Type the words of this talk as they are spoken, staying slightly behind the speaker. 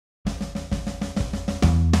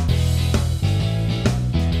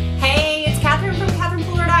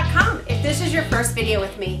this is your first video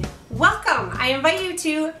with me, welcome! I invite you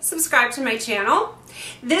to subscribe to my channel.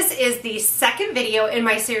 This is the second video in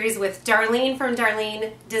my series with Darlene from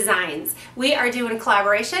Darlene Designs. We are doing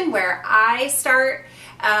collaboration where I start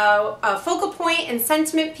a focal point and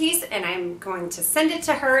sentiment piece, and I'm going to send it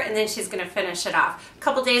to her, and then she's going to finish it off. A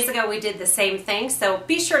couple days ago we did the same thing, so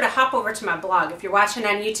be sure to hop over to my blog. If you're watching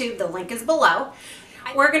on YouTube, the link is below.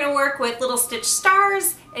 We're going to work with little stitch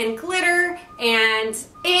stars and glitter and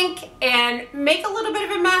ink and make a little bit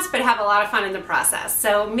of a mess, but have a lot of fun in the process.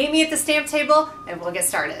 So meet me at the stamp table and we'll get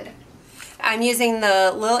started. I'm using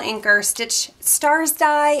the Lil Inker Stitch Stars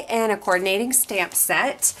die and a coordinating stamp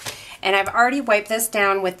set. And I've already wiped this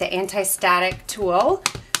down with the anti-static tool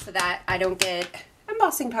so that I don't get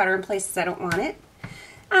embossing powder in places I don't want it.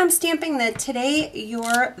 I'm stamping the Today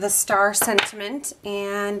You're the Star sentiment,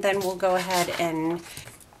 and then we'll go ahead and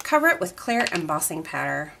cover it with clear embossing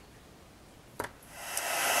powder.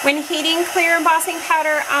 When heating clear embossing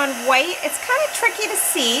powder on white, it's kind of tricky to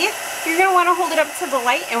see. You're going to want to hold it up to the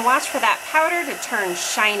light and watch for that powder to turn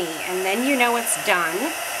shiny, and then you know it's done.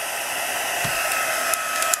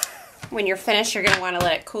 When you're finished, you're going to want to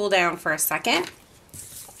let it cool down for a second.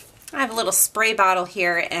 I have a little spray bottle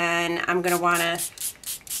here, and I'm going to want to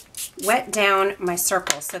wet down my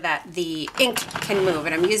circle so that the ink can move,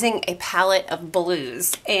 and I'm using a palette of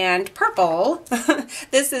blues and purple.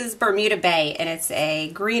 This is Bermuda Bay, and it's a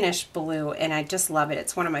greenish blue, and I just love it.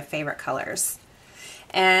 It's one of my favorite colors.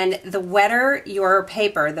 And the wetter your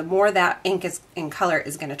paper, the more that ink is in color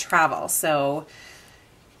is going to travel. So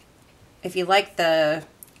if you like the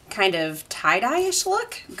kind of tie-dye-ish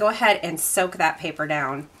look, go ahead and soak that paper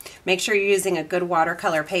down. Make sure you're using a good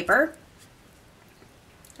watercolor paper.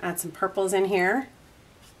 Add some purples in here.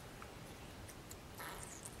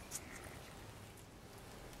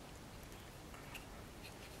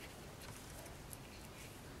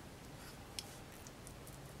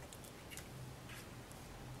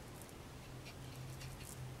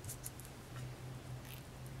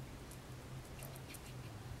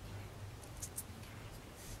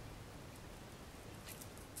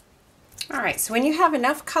 Alright, so when you have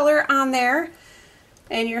enough color on there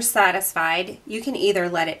and you're satisfied, you can either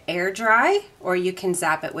let it air dry or you can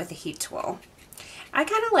zap it with a heat tool. I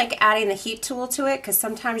kind of like adding the heat tool to it because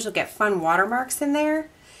sometimes you'll get fun watermarks in there,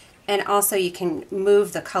 and also you can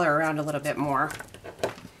move the color around a little bit more.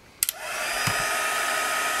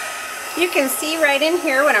 You can see right in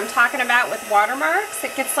here what I'm talking about with watermarks.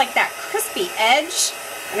 It gets like that crispy edge,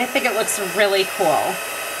 and I think it looks really cool.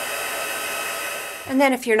 And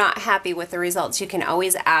then if you're not happy with the results, you can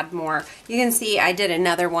always add more. You can see I did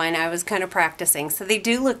another one. I was kind of practicing. So they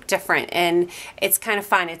do look different, and it's kind of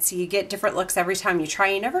fun. You get different looks every time you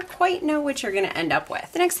try. You never quite know what you're going to end up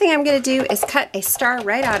with. The next thing I'm going to do is cut a star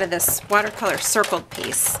right out of this watercolor circled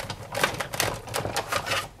piece.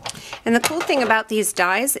 And the cool thing about these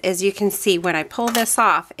dies is you can see when I pull this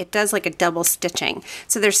off, it does like a double stitching.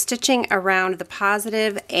 So there's stitching around the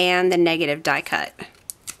positive and the negative die cut.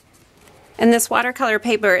 And this watercolor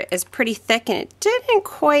paper is pretty thick, and it didn't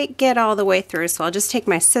quite get all the way through, so I'll just take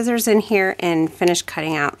my scissors in here and finish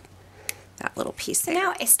cutting out that little piece there.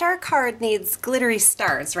 Now, a star card needs glittery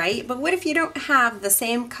stars, right? But what if you don't have the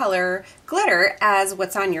same color glitter as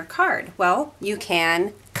what's on your card? Well, you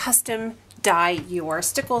can custom dye your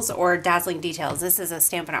stickles or dazzling details. This is a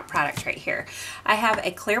Stampin' Up! Product right here. I have a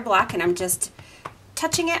clear block, and I'm just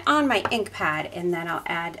touching it on my ink pad, and then I'll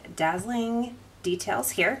add dazzling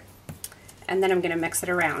details here. And then I'm going to mix it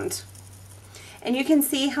around. And you can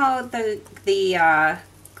see how the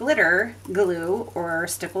glitter glue or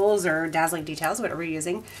stickles or dazzling details, whatever you're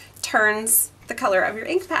using, turns the color of your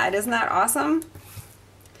ink pad. Isn't that awesome?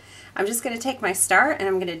 I'm just going to take my star and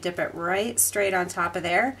I'm going to dip it right straight on top of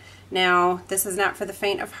there. Now, this is not for the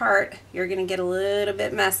faint of heart. You're going to get a little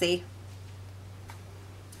bit messy.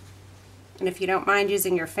 And if you don't mind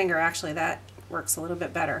using your finger, actually that works a little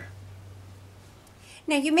bit better.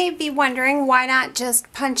 Now you may be wondering, why not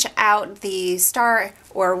just punch out the star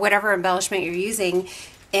or whatever embellishment you're using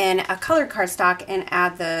in a colored cardstock and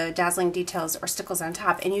add the dazzling details or stickles on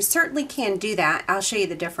top? And you certainly can do that. I'll show you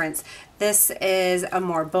the difference. This is a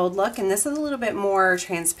more bold look, and this is a little bit more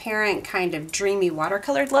transparent, kind of dreamy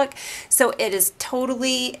watercolored look. So it is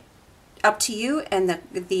totally up to you and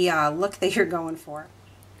the look that you're going for.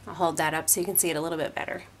 I'll hold that up so you can see it a little bit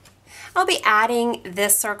better. I'll be adding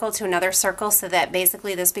this circle to another circle so that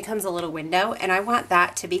basically this becomes a little window, and I want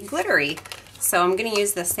that to be glittery. So I'm going to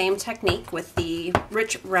use the same technique with the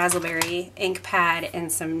rich raspberry ink pad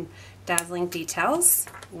and some dazzling details.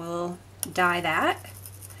 We'll dye that.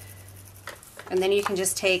 And then you can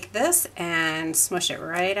just take this and smush it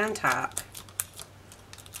right on top.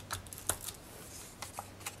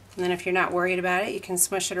 And then if you're not worried about it, you can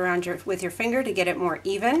smush it around with your finger to get it more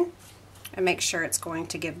even and make sure it's going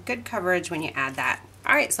to give good coverage when you add that.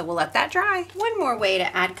 All right, so we'll let that dry. One more way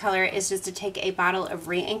to add color is just to take a bottle of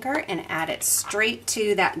re-inker and add it straight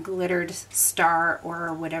to that glittered star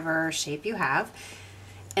or whatever shape you have.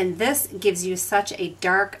 And this gives you such a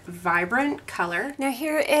dark, vibrant color. Now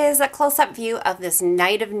here is a close-up view of this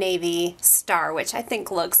Night of Navy star, which I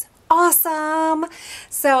think looks awesome.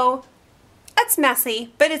 So it's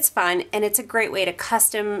messy, but it's fun, and it's a great way to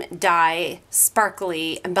custom dye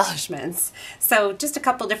sparkly embellishments. So just a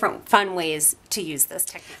couple different fun ways to use this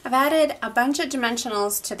technique. I've added a bunch of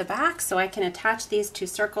dimensionals to the back so I can attach these two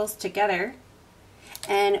circles together,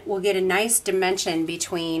 and we'll get a nice dimension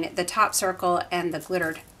between the top circle and the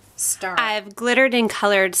glittered star. I've glittered and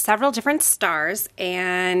colored several different stars,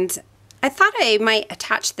 and I thought I might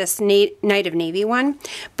attach this Night of Navy one,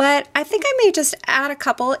 but I think I may just add a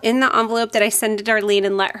couple in the envelope that I send to Darlene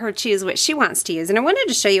and let her choose what she wants to use. And I wanted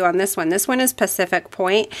to show you on this one. This one is Pacific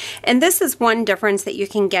Point, and this is one difference that you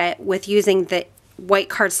can get with using the white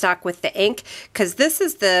cardstock with the ink, because this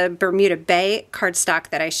is the Bermuda Bay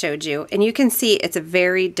cardstock that I showed you, and you can see it's a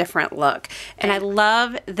very different look. And I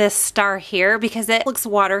love this star here because it looks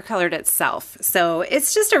watercolored itself, so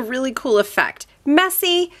it's just a really cool effect.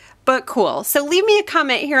 Messy, but cool. So leave me a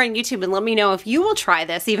comment here on YouTube and let me know if you will try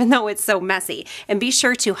this, even though it's so messy. And be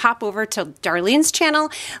sure to hop over to Darlene's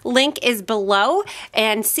channel. Link is below,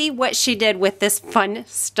 and see what she did with this fun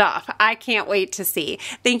stuff. I can't wait to see.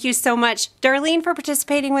 Thank you so much, Darlene, for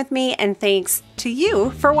participating with me, and thanks to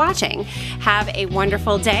you for watching. Have a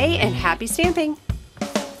wonderful day and happy stamping.